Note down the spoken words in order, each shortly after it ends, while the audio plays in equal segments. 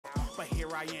but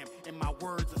here I am, and my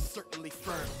words are certainly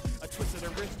firm. A twist of the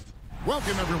wrist.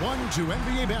 Welcome, everyone, to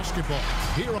NBA basketball.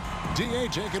 Here, DA,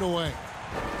 take it away.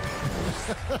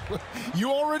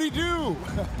 You already do.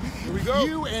 Here we go.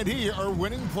 You and he are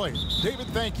winning players. David,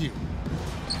 thank you.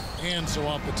 And so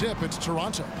off the tip, it's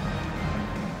Toronto.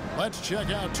 Let's check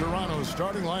out Toronto's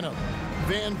starting lineup.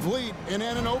 Van Vliet and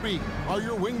Anunoby are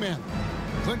your wingmen.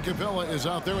 Clint Capella is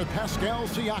out there with Pascal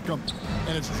Siakam.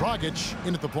 And it's Dragic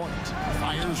in at the point.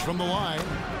 Fires from the line.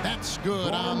 That's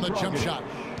good on the jump shot.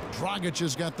 Dragic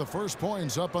has got the first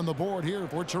points up on the board here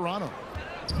for Toronto.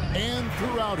 And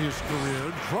throughout his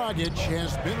career, Dragic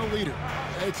has been a leader.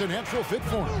 It's a natural fit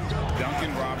for him.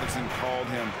 Duncan Robinson called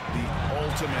him the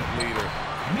ultimate leader.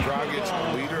 Dragic,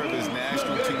 a leader of his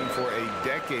national team for a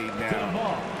decade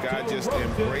now. God just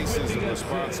embraces the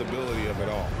responsibility of it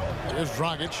all. Here's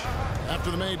Dragic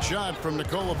after the made shot from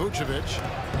Nikola Vucevic.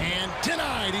 And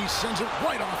denied. He sends it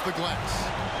right off the glass.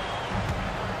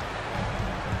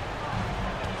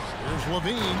 Here's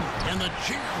Levine, and the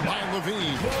jam by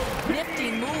Levine.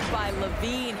 Nifty move by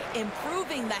Levine,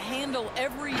 improving the handle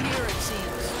every year, it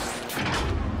seems.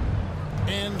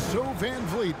 And so Van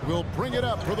Vliet will bring it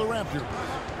up for the Raptors.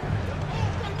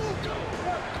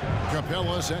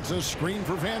 Capella sets a screen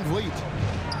for Van Vliet.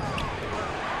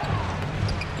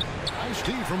 Nice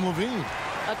D from Levine.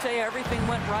 I'll tell you, everything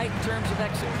went right in terms of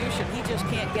execution. He just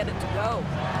can't get it to go.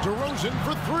 DeRozan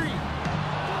for three.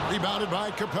 Rebounded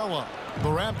by Capella. The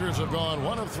Raptors have gone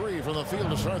 1 of 3 from the field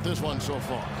to start this one so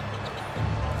far.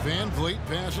 Van Vliet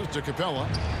passes to Capella.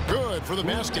 Good for the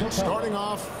basket, starting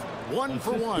off 1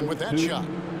 for 1 with that shot.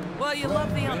 Well, you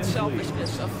love the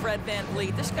unselfishness of Fred Van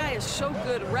Vliet. This guy is so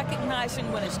good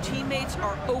recognizing when his teammates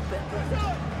are open.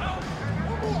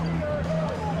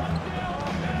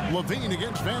 Levine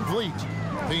against Van Vliet.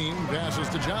 Levine passes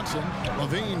to Johnson.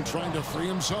 Levine trying to free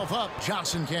himself up.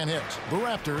 Johnson can't hit. The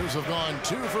Raptors have gone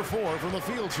 2 for 4 from the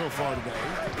field so far today.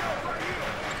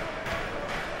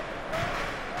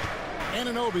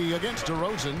 Anunoby against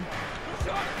DeRozan.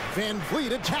 Van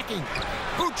Vliet attacking.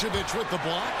 Vucevic with the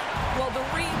block. Well, the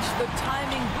reach, the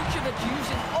timing, Vucevic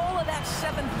using all of that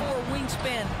 7'4"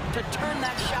 wingspan to turn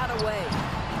that shot away.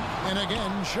 And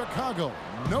again, Chicago,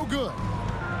 no good.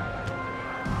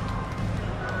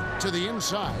 To the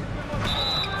inside.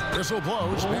 Whistle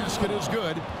blows, basket is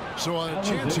good. So a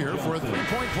chance here for a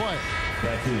three-point play.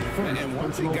 And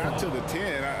once he got to the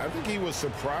 10, I think he was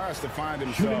surprised to find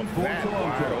himself that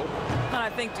wide open. And I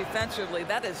think defensively,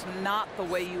 that is not the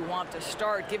way you want to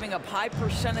start. Giving up high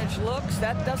percentage looks,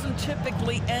 that doesn't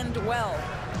typically end well.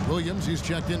 Williams, he's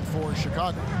checked in for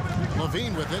Chicago.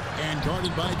 Levine with it and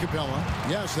guarded by Capella.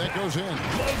 Yes, that goes in.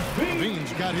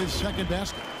 Levine's got his second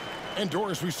basket. And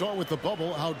Doris, we saw with the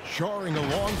bubble how jarring a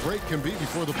long break can be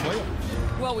before the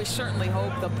playoffs. Well, we certainly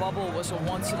hope the bubble was a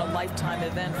once-in-a-lifetime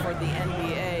event for the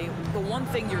NBA. The one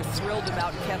thing you're thrilled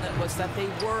about, Kevin, was that they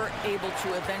were able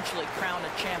to eventually crown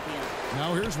a champion.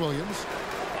 Now here's Williams,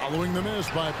 following the miss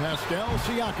by Pascal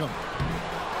Siakam.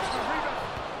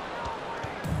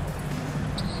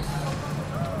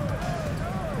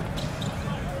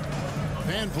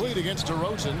 Van Vliet against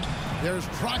DeRozan. There's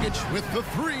Dragic with the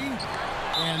three.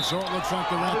 And so it looks like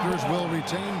the Raptors will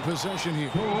retain possession here.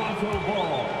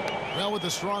 Well, with a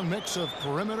strong mix of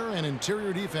perimeter and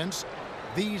interior defense,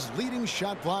 these leading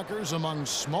shot blockers among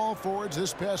small forwards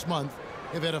this past month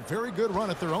have had a very good run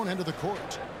at their own end of the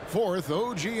court. Fourth,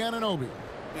 OG Anunoby.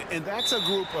 And that's a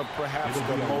group of perhaps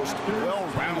the most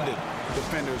well-rounded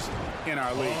defenders in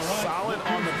our league. Solid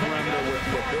on the perimeter with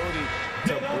the ability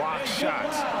to block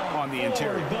shots on the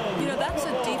interior. You know, that's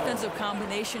a defensive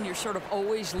combination you're sort of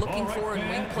always looking for in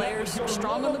wing players.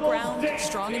 Strong on the ground,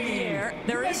 strong in the air.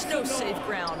 There is no safe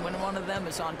ground when one of them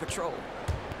is on patrol.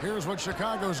 Here's what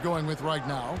Chicago's going with right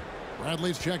now.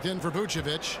 Bradley's checked in for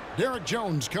Vucevic. Derek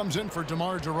Jones comes in for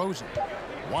DeMar DeRozan.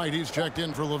 Whitey's checked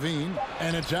in for Levine.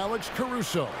 And it's Alex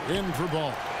Caruso in for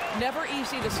Ball. Never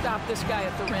easy to stop this guy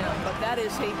at the rim, but that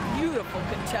is a beautiful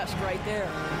contest right there.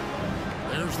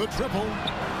 There's the triple.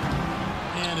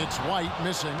 And it's White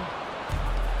missing.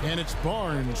 And it's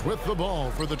Barnes with the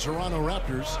ball for the Toronto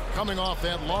Raptors, coming off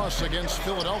that loss against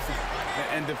Philadelphia.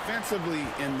 And defensively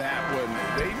in that one,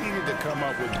 they needed to come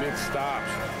up with big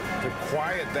stops to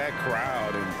quiet that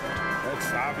crowd. And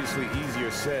that's obviously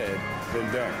easier said than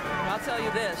done. I'll tell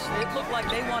you this, it looked like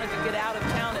they wanted to get out of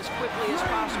town as quickly as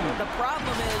possible. The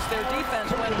problem is their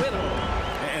defense went with them.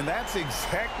 And that's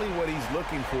exactly what he's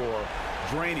looking for,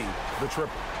 draining the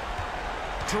triple.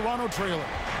 Toronto trailing.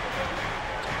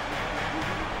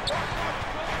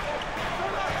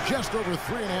 Just over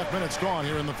 3.5 minutes gone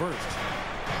here in the first.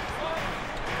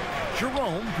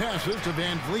 Jerome passes to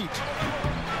Van Vliet.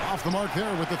 Off the mark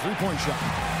there with the three-point shot.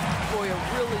 Boy, a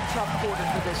really tough quarter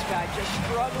for this guy. Just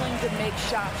struggling to make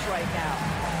shots right now.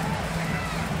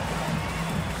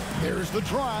 There's the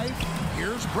drive.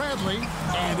 Here's Bradley.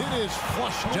 And it is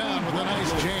flushed down with a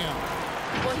nice jam.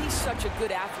 Well, he's such a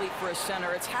good athlete for a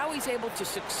center. It's how he's able to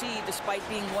succeed despite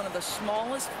being one of the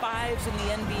smallest fives in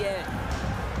the NBA.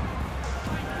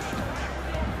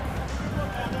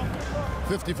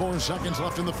 54 seconds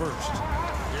left in the first.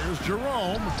 Here's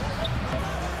Jerome.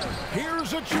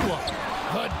 Here's Achua.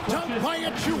 The dunk by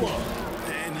Achua.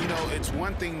 And, you know, it's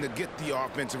one thing to get the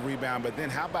offensive rebound, but then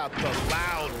how about the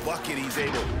loud bucket he's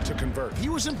able to convert? He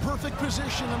was in perfect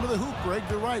position under the hoop, Greg.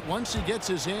 You're right. Once he gets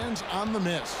his hands on the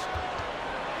miss.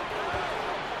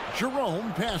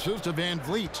 Jerome passes to Van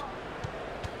Vliet.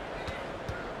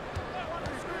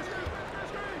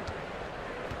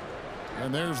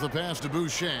 And there's the pass to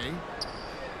Boucher.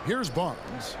 Here's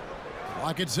Barnes.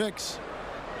 Clock at 6.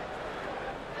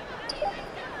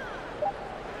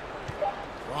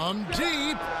 From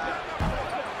deep.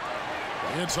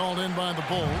 It's all in by the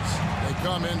Bulls. They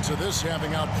come into this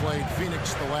having outplayed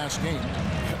Phoenix the last game.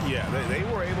 Yeah, they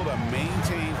were able to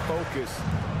maintain focus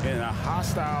in a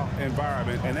hostile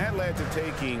environment, and that led to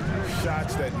taking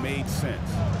shots that made sense.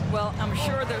 Well, I'm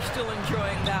sure they're still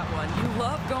enjoying that one. You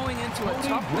love going into a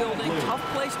tough building, tough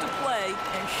place to play,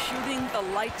 and shooting the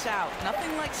lights out.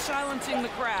 Nothing like silencing the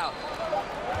crowd.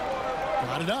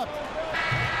 Got it up.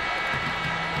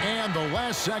 And the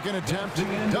last second attempt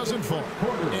doesn't fall.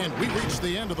 And we reach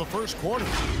the end of the first quarter.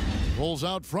 Bulls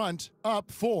out front,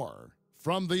 up 4.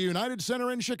 From the United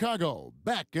Center in Chicago.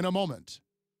 Back in a moment.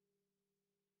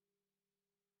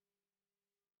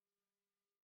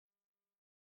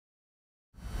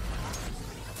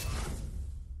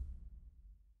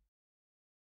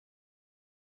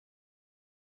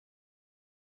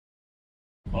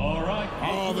 All right.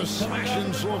 Oh, the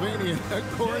smashing Slovenian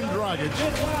Goran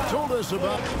Dragic told us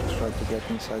about. Try to get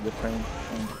inside the frame.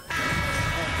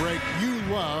 Greg, you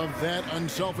love that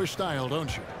unselfish style,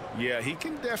 don't you? Yeah, he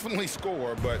can definitely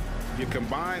score, but you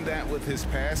combine that with his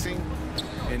passing,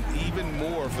 and even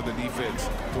more for the defense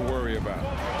to worry about.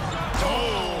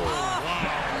 Oh,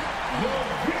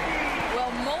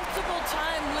 Well,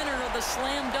 multiple-time winner of the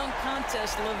slam dunk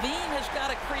contest, Levine has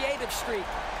got a creative streak.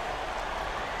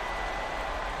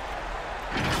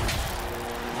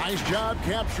 nice job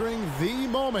capturing the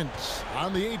moments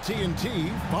on the AT&T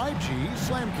 5G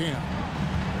Slam Cam.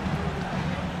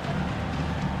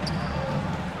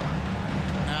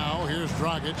 Now here's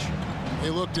Dragic. They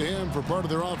look to him for part of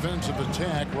their offensive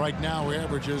attack. Right now he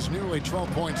averages nearly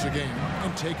 12 points a game.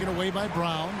 And taken away by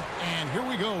Brown. And here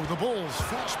we go, the Bulls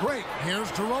fast break. Here's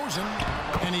DeRozan,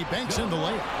 and he banks in the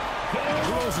layup.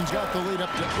 DeRozan's got the lead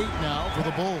up to 8 now for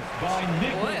the Bulls.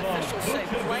 Boy, officials say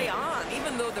play on,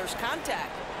 even though there's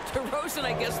contact. DeRozan,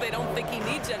 I guess they don't think he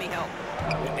needs any help.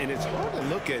 And it's hard to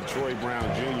look at Troy Brown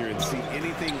Jr. and see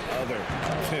anything other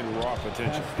than raw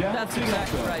potential. That's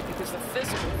exactly right, because the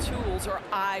physical tools are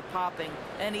eye-popping,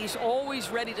 and he's always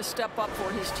ready to step up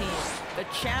for his team. The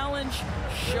challenge,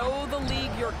 show the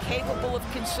league you're capable of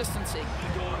consistency.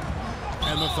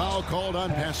 And the foul called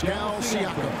on Pascal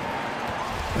Siakam.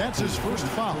 That's his first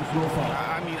foul.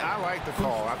 I mean, I like the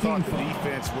call. I thought the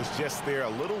defense was just there a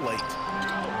little late.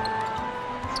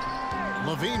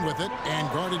 Levine with it, and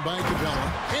guarded by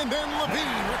Capella. And then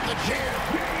Levine with the jam.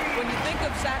 When you think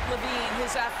of Zach Levine,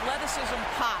 his athleticism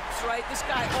pops, right? This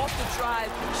guy off the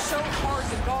drive, so hard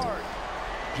to guard.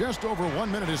 Just over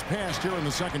 1 minute has passed here in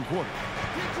the second quarter.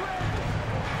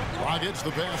 Dragic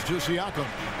the pass to Siakam.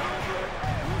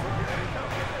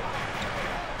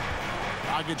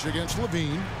 Dragic against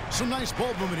Levine. Some nice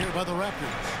ball movement here by the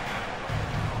Raptors.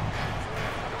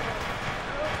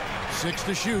 6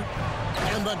 to shoot.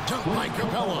 And the dunk by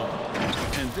Capella.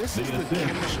 And this is the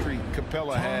chemistry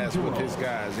Capella has with his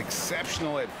guys.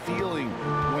 Exceptional at feeling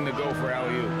when to go for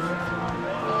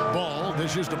alley-oops. Ball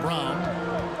dishes to Brown.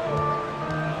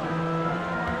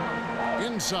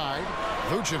 Inside,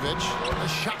 Vucevic. The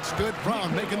shot's good.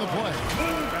 Brown making the play.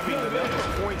 I mean, the number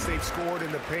of points they've scored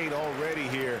in the paint already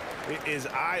here is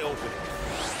eye-opening.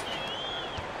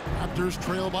 Raptors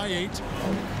trail by 8.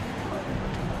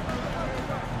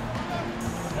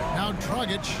 Now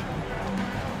Dragic.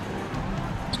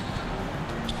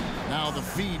 Now the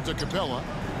feed to Capella.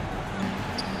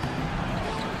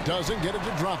 Doesn't get it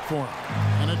to drop for him.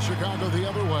 And it's Chicago the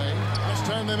other way. Last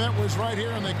time they met was right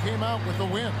here, and they came out with a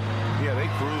win. Yeah, they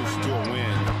cruised to a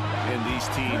win in these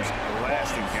teams'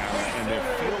 last encounter, and their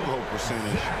field goal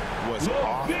percentage was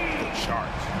off the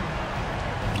charts.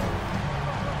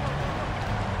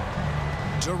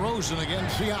 DeRozan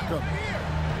against Siakam.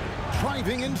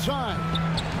 Driving inside.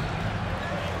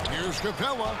 Here's Here's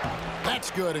Capella.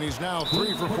 That's good, and he's now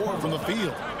 3 for 4 from the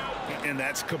field. And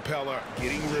that's Capella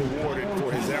getting rewarded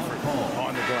for his effort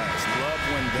on the glass. Love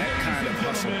when that kind of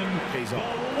hustle pays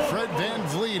off. Fred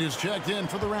VanVleet is checked in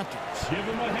for the Raptors.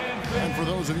 And for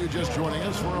those of you just joining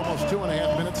us, we're almost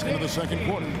 2.5 minutes into the second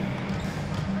quarter.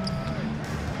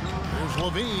 Here's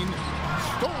Levine,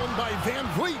 stolen by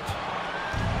VanVleet.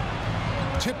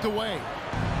 Tipped away.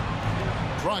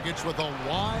 Dragic with a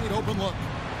wide open look.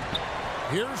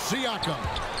 Here's Siakam,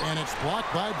 and it's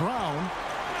blocked by Brown.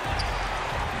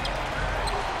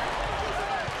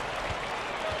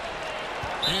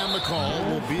 And the call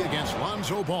will be against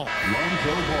Lonzo Ball.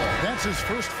 That's his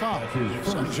first foul.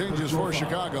 Some changes for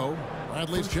Chicago.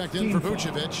 Bradley's checked in for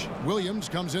Vucevic. Williams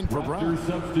comes in for Brown.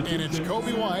 And it's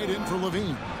Kobe White in for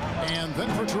Levine. And then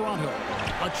for Toronto,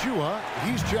 Achua,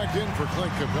 he's checked in for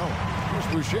Clint Capella. Here's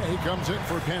Boucher, comes in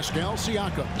for Pascal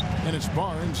Siakam. And it's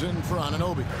Barnes in for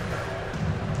Anunoby.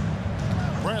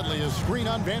 Bradley is screen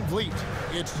on VanVleet.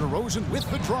 It's DeRozan with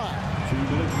the drive.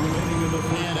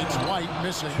 And it's White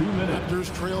missing.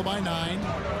 Raptors trail by 9.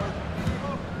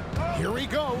 Here he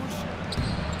goes.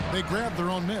 They grab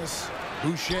their own miss.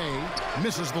 Boucher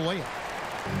misses the layup.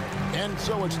 And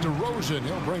so it's DeRozan.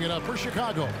 He'll bring it up for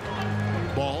Chicago.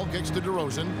 Ball kicks to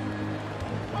DeRozan.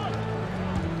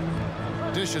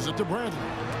 Dishes it to Bradley.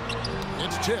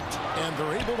 It's tipped, and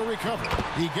they're able to recover.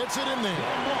 He gets it in there.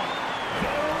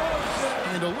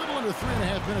 And a little under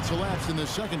 3.5 minutes elapsed in the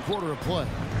second quarter of play.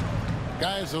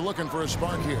 Guys are looking for a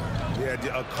spark here.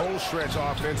 Yeah, a cold stretch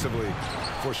offensively,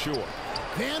 for sure.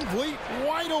 VanVleet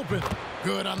wide open.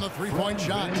 Good on the three-point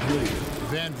shot.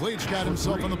 VanVleet's got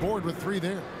himself on the board with 3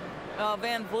 there.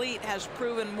 VanVleet has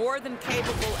proven more than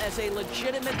capable as a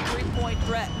legitimate three-point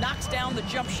threat. Knocks down the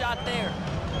jump shot there.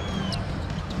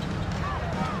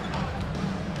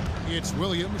 It's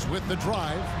Williams with the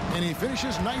drive, and he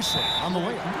finishes nicely on the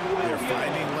layup. They're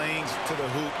finding lanes to the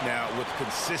hoop now with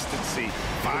consistency.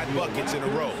 5 buckets in a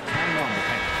row.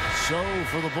 So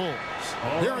for the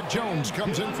Bulls, Derek Jones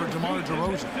comes in for DeMar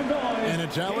DeRozan, and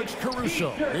it's Alex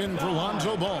Caruso in for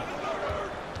Lonzo Ball.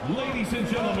 Ladies and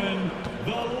gentlemen,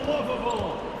 the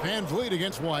lovable. VanVleet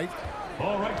against White.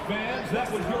 All right, fans,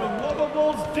 that was your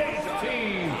Lovables Days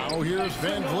team. Now here's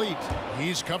VanVleet.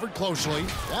 He's covered closely.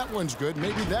 That one's good.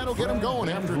 Maybe that'll get him going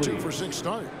after a 2 for 6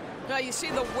 start. Now you see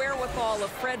the wherewithal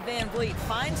of Fred VanVleet.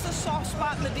 Finds the soft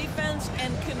spot in the defense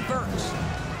and converts.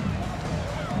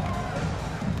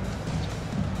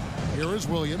 Here is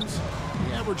Williams.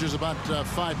 He averages about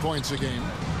 5 points a game.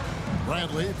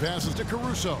 Bradley passes to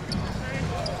Caruso.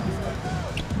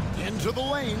 Into the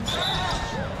lane.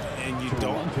 And you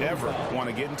don't ever want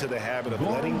to get into the habit of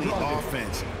letting the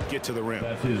offense get to the rim.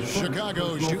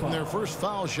 Chicago shooting their first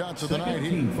foul shots of the night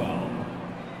here.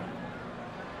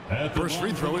 First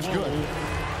free throw is good.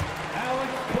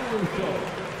 Alex Caruso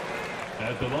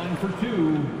at the line for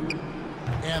 2.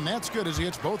 And that's good as he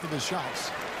hits both of his shots.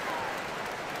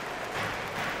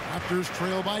 Raptors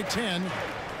trail by 10.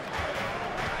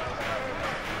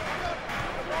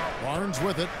 Barnes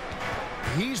with it.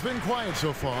 He's been quiet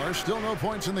so far. Still no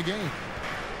points in the game.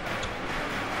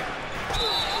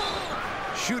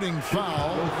 Shooting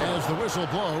foul as the whistle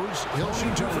blows. He'll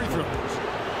shoot 2 free throws.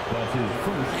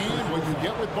 And what you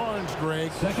get with Barnes,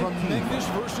 Greg, tremendous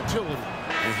versatility.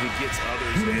 And he gets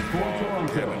others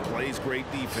involved and plays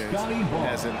great defense.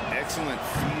 Has an excellent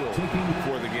feel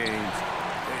for the games.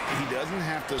 He doesn't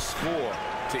have to score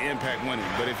to impact winning.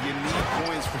 But if you need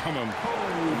points from him,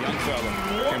 the young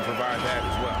fella can provide that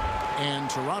as well. And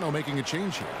Toronto making a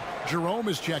change here. Jerome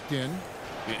is checked in.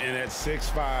 And at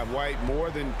 6'5", White more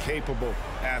than capable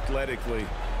athletically,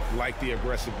 like the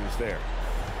aggressiveness there.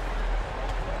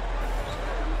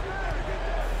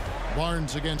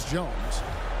 Barnes against Jones.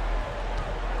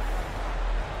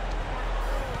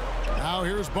 Now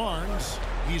here's Barnes.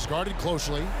 He's guarded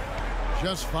closely.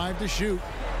 Just 5 to shoot.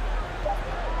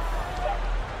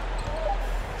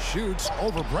 Shoots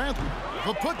over Bradley.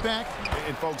 The putback.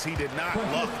 And folks, he did not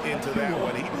luck into that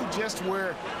one. He knew just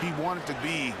where he wanted to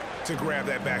be to grab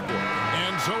that backboard.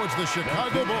 And so it's the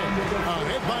Chicago Bulls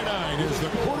ahead by 9 as the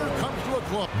quarter comes to a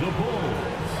close. The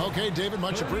Bulls. Okay, David,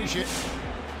 much appreciated.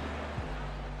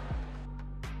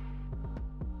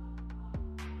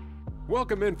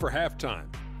 Welcome in for halftime.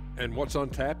 And what's on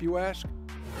tap, you ask?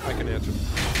 I can answer.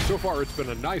 So far, it's been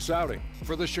a nice outing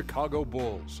for the Chicago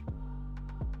Bulls.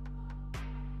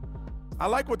 I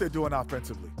like what they're doing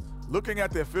offensively. Looking at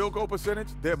their field goal percentage,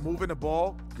 they're moving the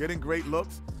ball, getting great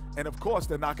looks, and of course,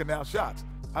 they're knocking down shots.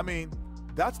 I mean,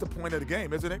 that's the point of the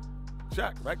game, isn't it?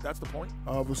 Shaq, right? That's the point.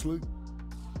 Obviously.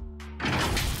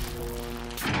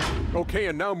 Okay,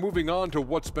 and now moving on to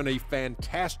what's been a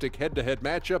fantastic head-to-head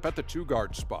matchup at the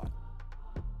 2-guard spot.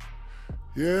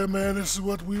 Yeah, man, this is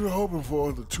what we were hoping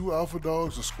for. The two alpha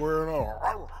dogs are squaring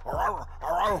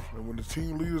off. And when the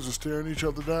team leaders are staring each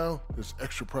other down, it's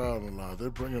extra proud and loud. They're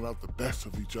bringing out the best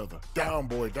of each other. Down,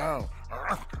 boy, down.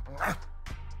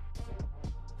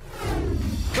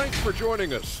 Thanks for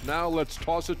joining us. Now let's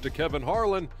toss it to Kevin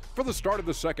Harlan for the start of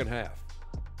the second half.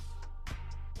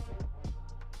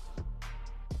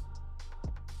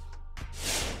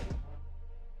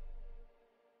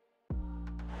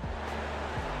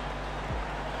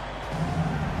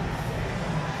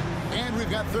 And we've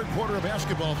got third quarter of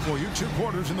basketball for you. 2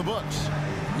 quarters in the books.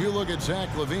 You look at Zach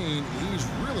LaVine. He's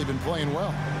really been playing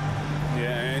well.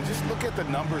 Yeah, and just look at the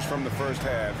numbers from the first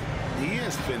half. He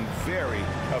has been very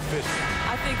efficient.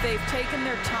 I think they've taken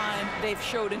their time. They've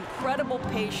showed incredible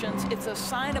patience. It's a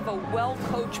sign of a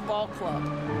well-coached ball club.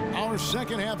 Our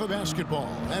second half of basketball,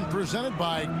 and presented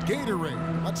by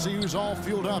Gatorade. Let's see who's all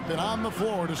fueled up and on the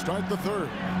floor to start the third.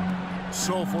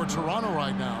 So for Toronto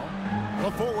right now,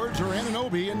 the forwards are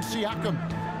Anunoby and Siakam.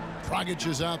 Dragic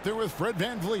is out there with Fred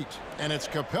VanVleet, and it's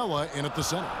Capella in at the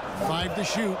center. 5 to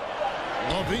shoot.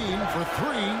 LaVine for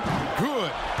 3.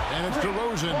 Good. And it's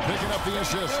DeRozan picking up the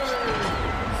assist.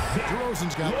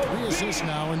 DeRozan's got 3 assists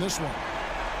now in this one.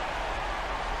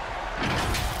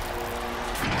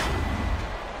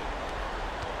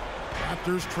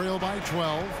 Raptors trail by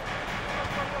 12.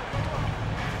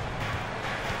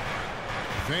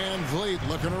 VanVleet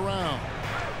looking around.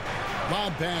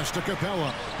 Lob pass to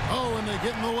Capella. Oh, and they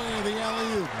get in the way of the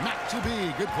alley-oop. Not to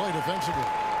be. Good play defensively.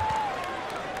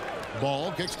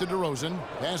 Ball kicks to DeRozan.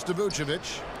 Pass to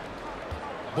Vucevic.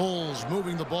 Bulls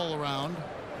moving the ball around.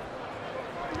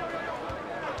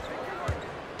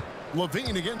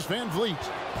 LaVine against VanVleet.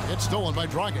 It's stolen by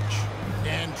Dragic.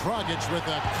 And Dragic with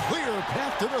a clear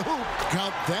path to the hoop.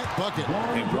 Got that bucket.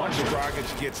 And once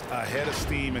Dragic gets ahead of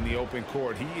steam in the open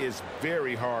court, he is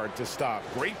very hard to stop.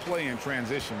 Great play in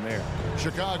transition there.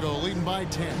 Chicago leading by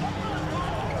 10.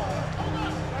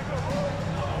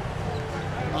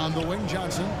 On the wing,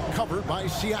 Johnson, covered by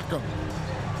Siakam.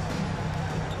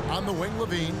 On the wing,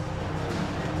 LaVine.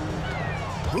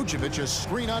 Vucevic's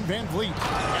screen on VanVleet.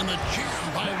 And the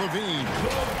jam by LaVine.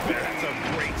 That's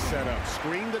a great setup.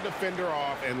 Screen the defender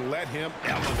off and let him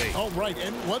elevate. All right,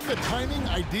 and wasn't the timing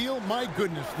ideal? My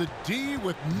goodness, the D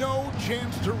with no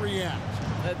chance to react.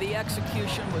 The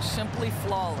execution was simply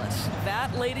flawless.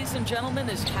 That, ladies and gentlemen,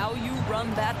 is how you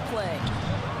run that play.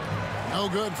 No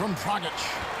good from Dragic.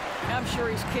 I'm sure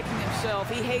he's kicking himself.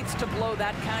 He hates to blow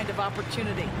that kind of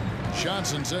opportunity.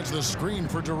 Johnson sets the screen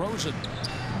for DeRozan.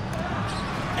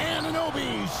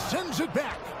 Anunoby sends it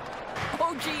back.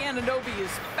 OG Anunoby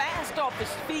is fast off his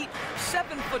feet.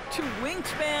 7'2"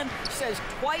 wingspan, says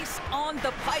twice on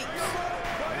the pipes.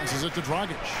 Passes it to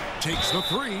Dragic. Takes the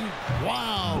 3.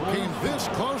 Wow, came this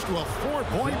close to a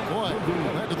 4-point play.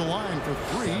 Head to the line for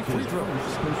 3 free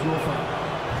throws.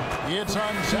 It's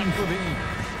on Zach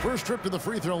LaVine. First trip to the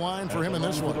free throw line for him in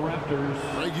this one.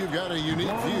 Greg, you've got a unique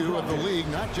view of the league,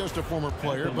 not just a former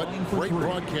player, but great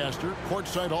broadcaster,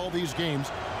 courtside all these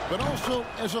games, but also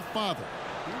as a father.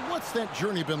 What's that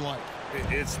journey been like?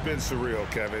 It's been surreal,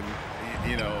 Kevin.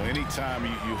 You know, anytime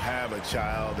you have a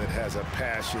child that has a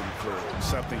passion for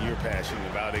something you're passionate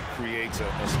about, it creates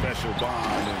a special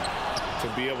bond. And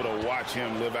to be able to watch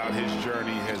him live out his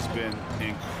journey has been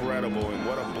incredible, and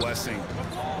what a blessing.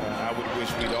 I would wish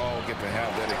we'd all get to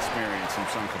have that experience in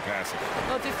some capacity.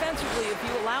 Well, defensively, if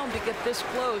you allow him to get this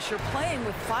close, you're playing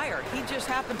with fire. He just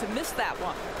happened to miss that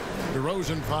one.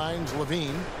 DeRozan finds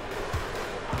LaVine.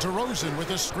 DeRozan with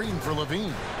a screen for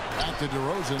LaVine. Back to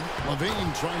DeRozan.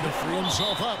 LaVine trying to free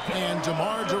himself up. And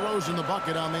DeMar DeRozan the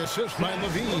bucket on the assist by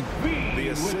LaVine. The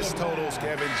assist totals,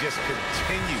 Kevin, just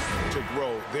continue to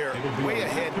grow. They're way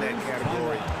ahead in that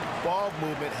category. Ball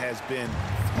movement has been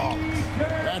flawless.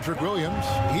 Patrick Williams,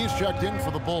 he's checked in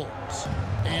for the Bulls.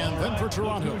 And then for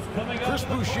Toronto, Chris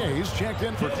Boucher's checked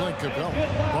in for Clint Capella.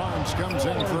 Barnes comes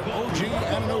in for OG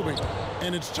Anunoby.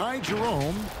 And it's Ty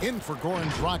Jerome in for Goran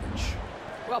Dragic.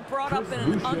 Well, brought up in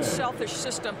an unselfish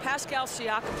system, Pascal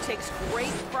Siakam takes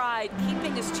great pride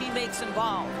keeping his teammates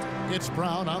involved. It's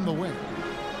Brown on the wing.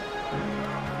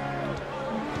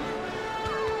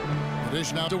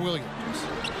 Dish now to Williams.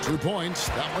 2 points.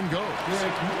 That one goes.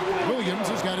 Williams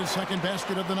has got his second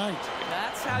basket of the night.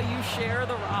 That's how you share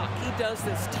the rock. He does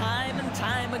this time and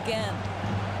time again.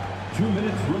 2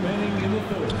 minutes remaining in the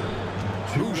third.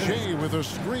 Boucher with a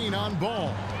screen on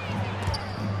ball.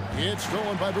 It's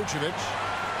stolen by Vucevic.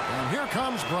 And here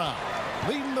comes Brown,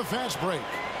 leading the fast break.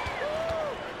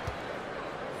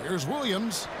 Here's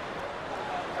Williams.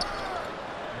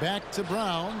 Back to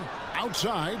Brown.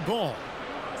 Outside ball.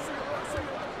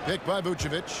 Picked by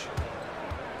Vucevic.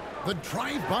 The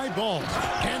drive-by ball.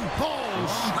 And Ball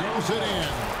slams it in.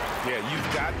 Yeah,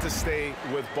 you've got to stay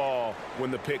with Ball when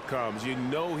the pick comes. You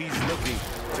know he's looking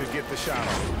to get the shot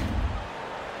off.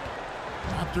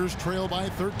 Raptors trail by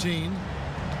 13.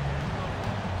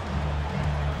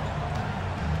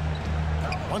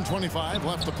 1:25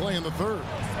 left to play in the third.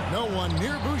 No one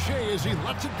near Boucher as he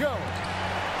lets it go.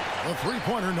 The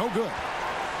three-pointer no good.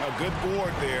 A good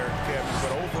board there, Kevin,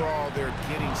 but overall they're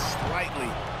getting slightly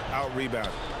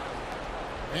out-rebounded.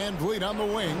 And Vliet on the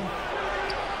wing.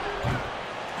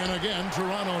 And again,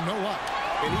 Toronto no up.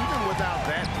 And even without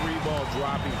that three-ball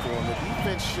dropping for him, the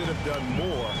defense should have done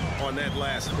more on that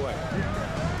last play.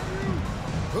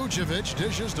 Vucevic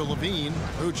dishes to Levine.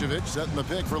 Vucevic setting the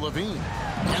pick for Levine.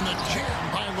 And the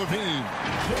jam by Levine.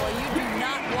 Boy, you do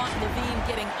not want Levine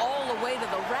getting all the way to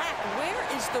the rack. Where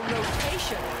is the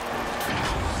rotation?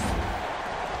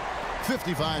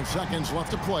 55 seconds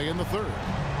left to play in the third.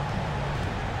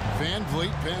 Van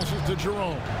Vliet passes to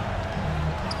Jerome.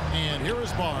 And here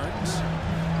is Barnes.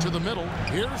 To the middle.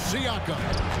 Here's Siakam.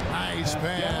 Nice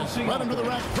pass. Led him to the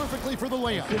rack perfectly for the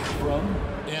layup.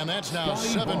 And that's now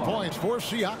 7 points for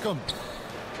Siakam.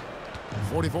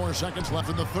 44 seconds left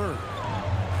in the third.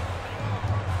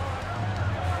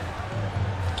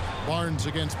 Barnes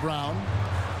against Brown.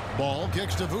 Ball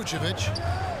kicks to Vucevic.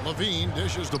 Levine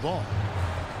dishes the ball.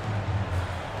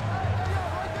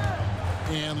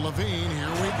 And Levine,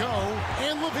 here we go.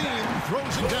 And Levine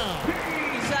throws it down.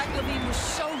 Zach LaVine was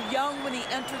so young when he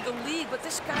entered the league, but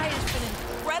this guy has been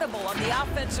incredible on the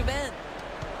offensive end.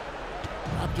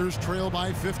 Raptors trail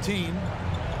by 15.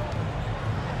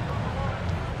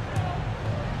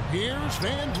 Here's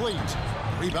Van Vliet.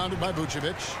 Rebounded by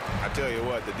Vucevic. I tell you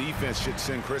what, the defense should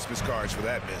send Christmas cards for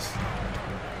that miss.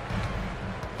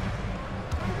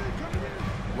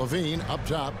 Levine up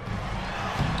top.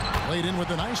 Laid in with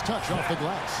a nice touch off the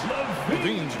glass.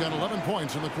 Levine's got 11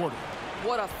 points in the quarter.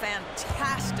 What a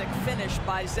fantastic finish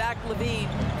by Zach LaVine.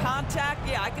 Contact,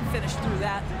 yeah, I can finish through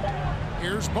that.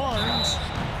 Here's Barnes.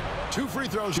 2 free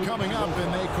throws coming up,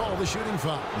 and they call the shooting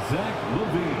foul. Zach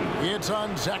LaVine. It's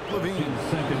on Zach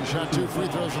LaVine. He shot 2 free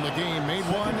throws in the game, made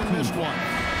 1 and missed 1.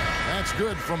 That's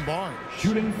good from Barnes.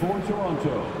 Shooting for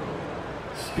Toronto,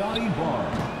 Scotty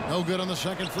Barnes. No good on the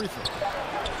second free throw.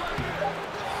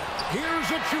 Here's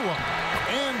Achua.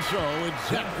 And so it's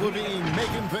Zach LaVine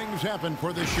making things happen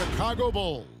for the Chicago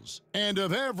Bulls. And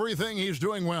of everything he's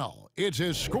doing well, it's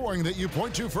his scoring that you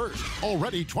point to first.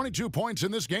 Already 22 points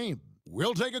in this game.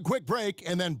 We'll take a quick break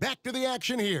and then back to the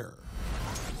action here.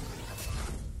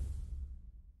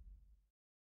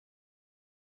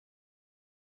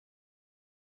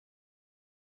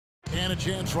 And a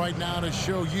chance right now to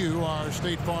show you our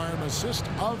State Farm assist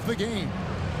of the game.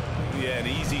 Yeah, an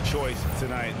easy choice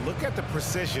tonight. Look at the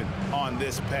precision on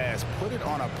this pass. Put it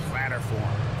on a platter for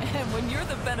him. And when you're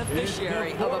the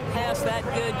beneficiary of a pass that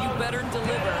good, you better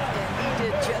deliver. And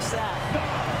he did just that.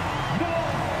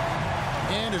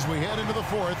 And as we head into the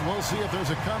fourth, we'll see if there's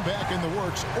a comeback in the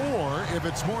works or if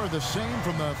it's more of the same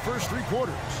from the first 3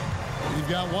 quarters. You've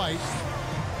got White.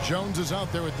 Jones is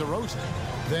out there with DeRozan.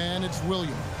 Then it's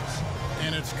Williams.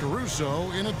 And it's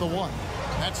Caruso in at the 1.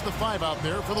 That's the 5 out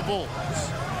there for the Bulls.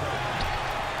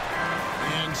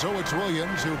 And so it's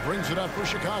Williams who brings it up for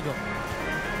Chicago.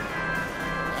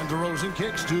 And DeRozan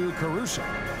kicks to Caruso.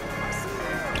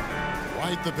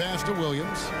 White the pass to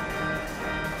Williams.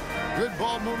 Good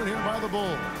ball movement here by the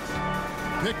Bulls.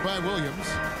 Picked by Williams.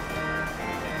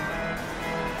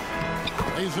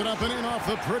 Lays it up and in off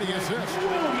the pretty assist.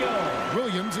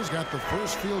 Williams has got the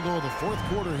first field goal of the 4th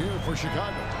quarter here for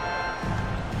Chicago.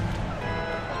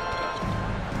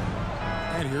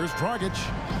 And here's Dragic.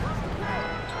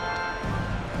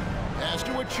 Pass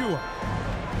to Achua.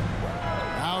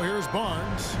 Now here's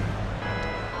Barnes.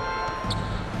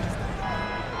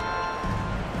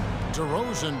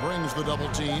 DeRozan brings the double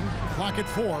team. Clock at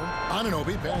 4.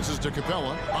 Anunoby passes to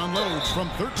Capella. Unloads from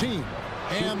 13.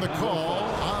 And the call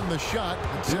on the shot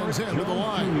that sends him to the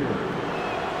line.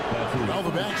 Well,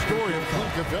 the backstory of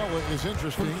Clint Capella is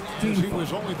interesting, as he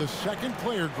was only the 2nd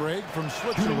player, Greg, from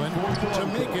Switzerland to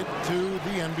make it to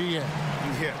the NBA.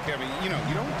 Yeah, Kevin, you know,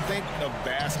 you don't think of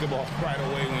basketball right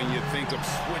away when you think of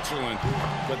Switzerland,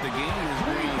 but the game has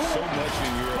grown so much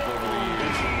in Europe over the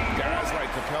years. Guys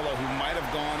like Capella, who might have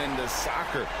gone into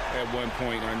soccer at one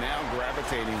point, are now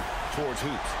gravitating towards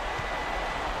hoops.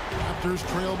 Raptors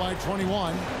trail by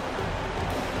 21.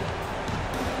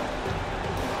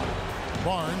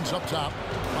 Barnes up top.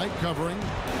 Light covering.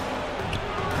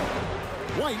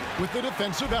 White with the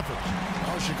defensive effort.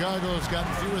 Well, Chicago's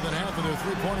gotten fewer than half of their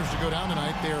 3-pointers to go down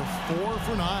tonight. They're 4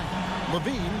 for 9.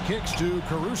 Levine kicks to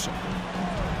Caruso.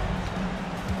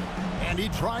 And he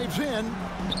drives in.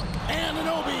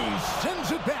 Anunoby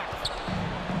sends it back.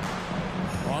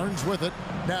 Barnes with it.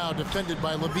 Now defended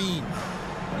by Levine.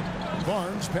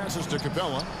 Barnes passes to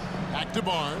Capella. Back to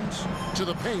Barnes. To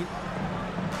the paint.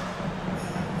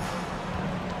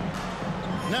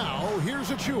 Now, here's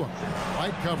Achua.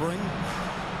 Light covering.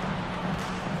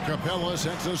 Capella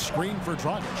sets a screen for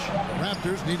Dragic. The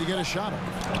Raptors need to get a shot up.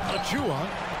 Achua.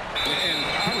 And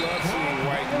I love seeing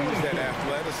White use that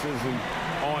athleticism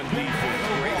on defense.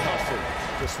 Great hustle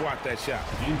to swat that shot.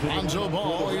 Lonzo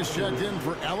Ball is checked in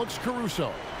for Alex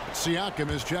Caruso. Siakam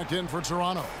is checked in for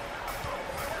Toronto.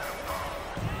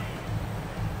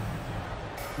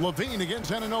 Levine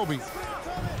against Anunoby.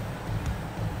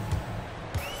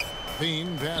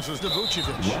 Levine passes to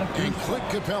Vucevic. And Clint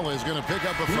Capella is going to pick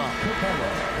up a foul.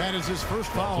 That is his first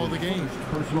foul of the game.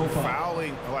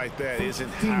 Fouling like that isn't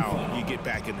how you get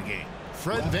back in the game.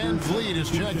 Fred VanVleet is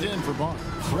checked in for Barnes.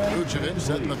 Vucevic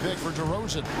setting the pick for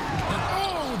DeRozan. And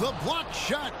oh, the block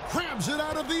shot grabs it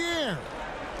out of the air.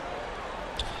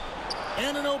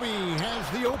 Anunoby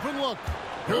has the open look.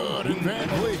 Good, and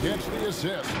VanVleet gets the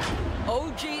assist.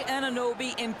 OG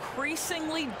Anunoby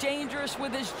increasingly dangerous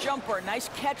with his jumper. Nice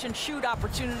catch and shoot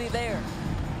opportunity there.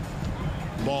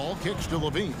 Ball kicks to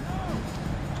Levine.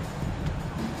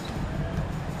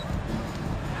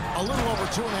 A little over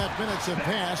 2.5 minutes have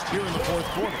passed here in the fourth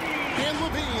quarter. And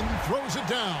Levine throws it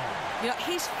down. You know,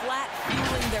 he's flat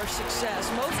fueling their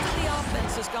success. Most of the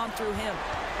offense has gone through him.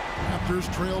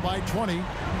 Raptors trail by 20.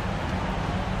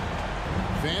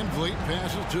 VanVleet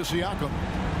passes to Siakam.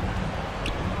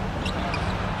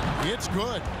 It's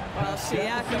good. Well,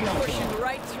 Siakam pushing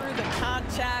right through the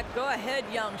contact. Go ahead,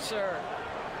 young sir.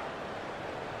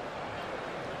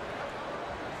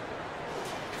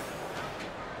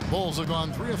 Bulls have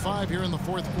gone 3 of 5 here in the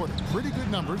fourth quarter. Pretty good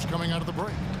numbers coming out of the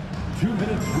break. 2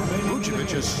 minutes remaining.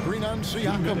 Vucevic is screen on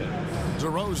Siakam.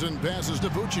 DeRozan passes to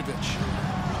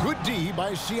Vucevic. Good D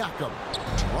by Siakam.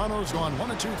 Toronto's gone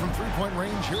 1 of 2 from three-point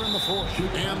range here in the fourth.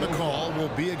 And the call will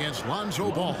be against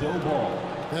Lonzo Ball.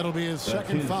 That'll be his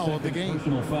second foul of the game.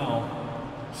 Personal foul.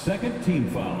 Second team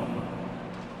foul.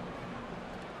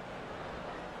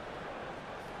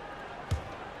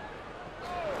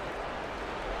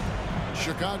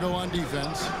 Chicago on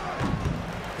defense.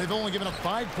 They've only given up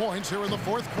 5 points here in the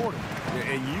fourth quarter.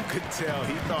 And you could tell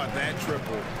he thought that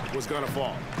triple was going to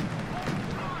fall.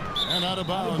 And out of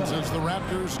bounds as the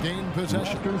Raptors gain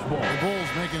possession. The Bulls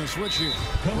making a switch here.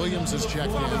 Williams is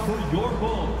checked in. For your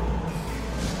Bulls,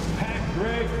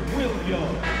 Patrick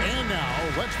Williams. And now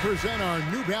let's present our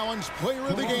New Balance player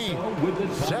of the game,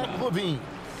 Zach LaVine.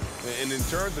 And in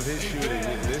terms of his shooting,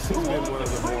 this has been one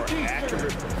of the more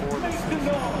accurate performances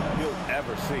you'll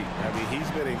ever see. I mean, he's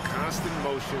been in constant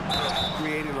motion,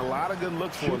 creating a lot of good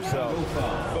looks for himself.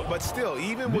 But still,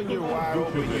 even when you're wide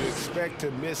open, you expect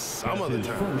to miss some of the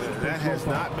time. That has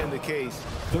not been the case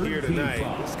here tonight.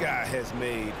 This guy has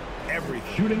made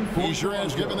everything. He sure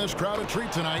has given this crowd a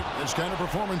treat tonight. This kind of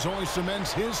performance only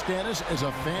cements his status as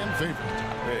a fan favorite.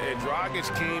 And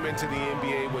Dragic came into the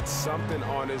NBA with something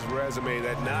on his resume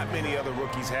that not many other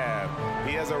rookies have.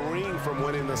 He has a ring from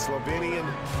winning the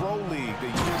Slovenian Pro League the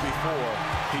year before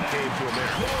he came to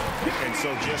America. And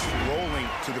so just rolling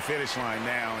to the finish line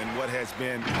now in what has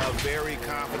been a very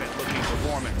confident-looking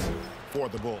performance for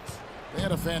the Bulls. They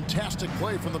had a fantastic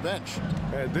play from the bench.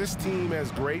 This team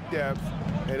has great depth,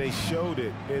 and they showed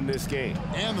it in this game.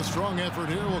 And the strong effort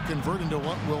here will convert into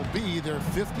what will be their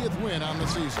 50th win on the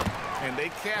season. And they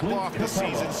cap off the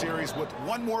season series with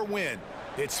one more win.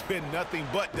 It's been nothing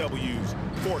but W's,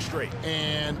 4 straight.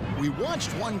 And we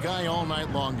watched one guy all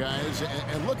night long, guys,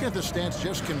 and looking at the stats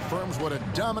just confirms what a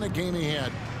dominant game he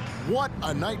had. What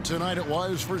a night tonight it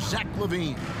was for Zach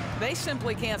LaVine. They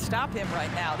simply can't stop him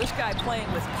right now. This guy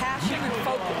playing with passion and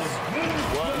focus.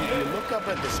 Well, you look up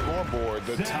at the scoreboard,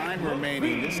 the time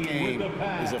remaining, this game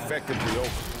is effectively over.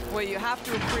 Well, you have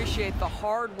to appreciate the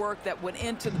hard work that went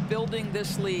into building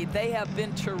this lead. They have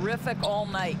been terrific all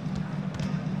night.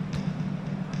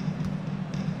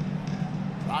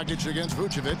 Dragic against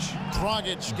Vucevic.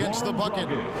 Dragic gets the bucket.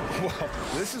 Well,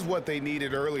 this is what they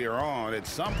needed earlier on. At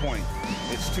some point,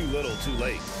 it's too little, too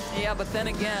late. Yeah, but then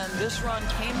again, this run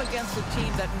came against a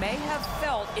team that may have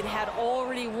felt it had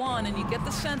already won, and you get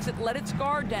the sense it let its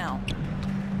guard down.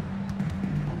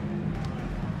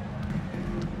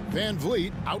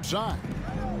 VanVleet outside.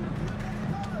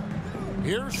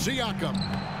 Here's Siakam.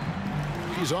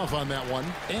 He's off on that one,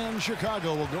 and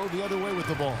Chicago will go the other way with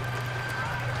the ball.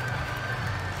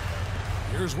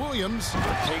 Here's Williams.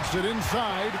 Takes it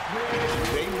inside.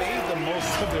 They made the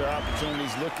most of their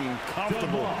opportunities, looking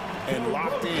comfortable and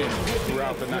locked in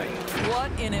throughout the night. What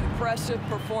an impressive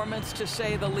performance, to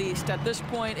say the least. At this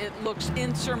point, it looks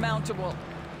insurmountable.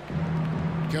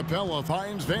 Capella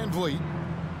finds Van Vliet.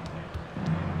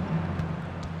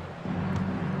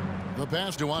 The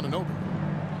pass to Anunoby.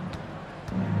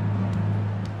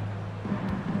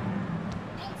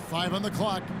 5 on the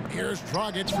clock. Here's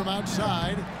Dragic from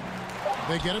outside.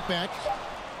 They get it back.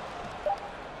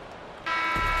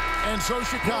 And so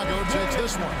Chicago takes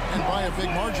this one, and by a big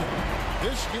margin.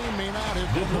 This game may not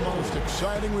have been the most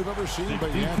exciting we've ever seen,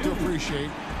 but you have to appreciate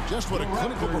just what a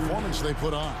clinical performance they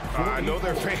put on. I know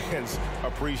their fans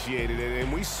appreciated it,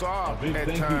 and we saw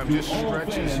at times just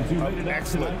stretches of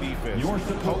excellent defense,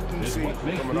 potency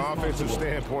from an offensive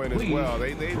standpoint as well.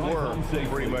 They were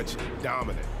pretty much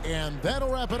dominant. And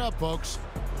that'll wrap it up, folks.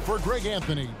 For Greg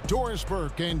Anthony, Doris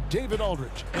Burke, and David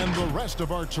Aldridge, and the rest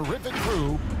of our terrific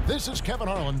crew, this is Kevin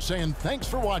Harlan saying thanks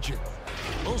for watching.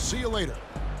 We'll see you later.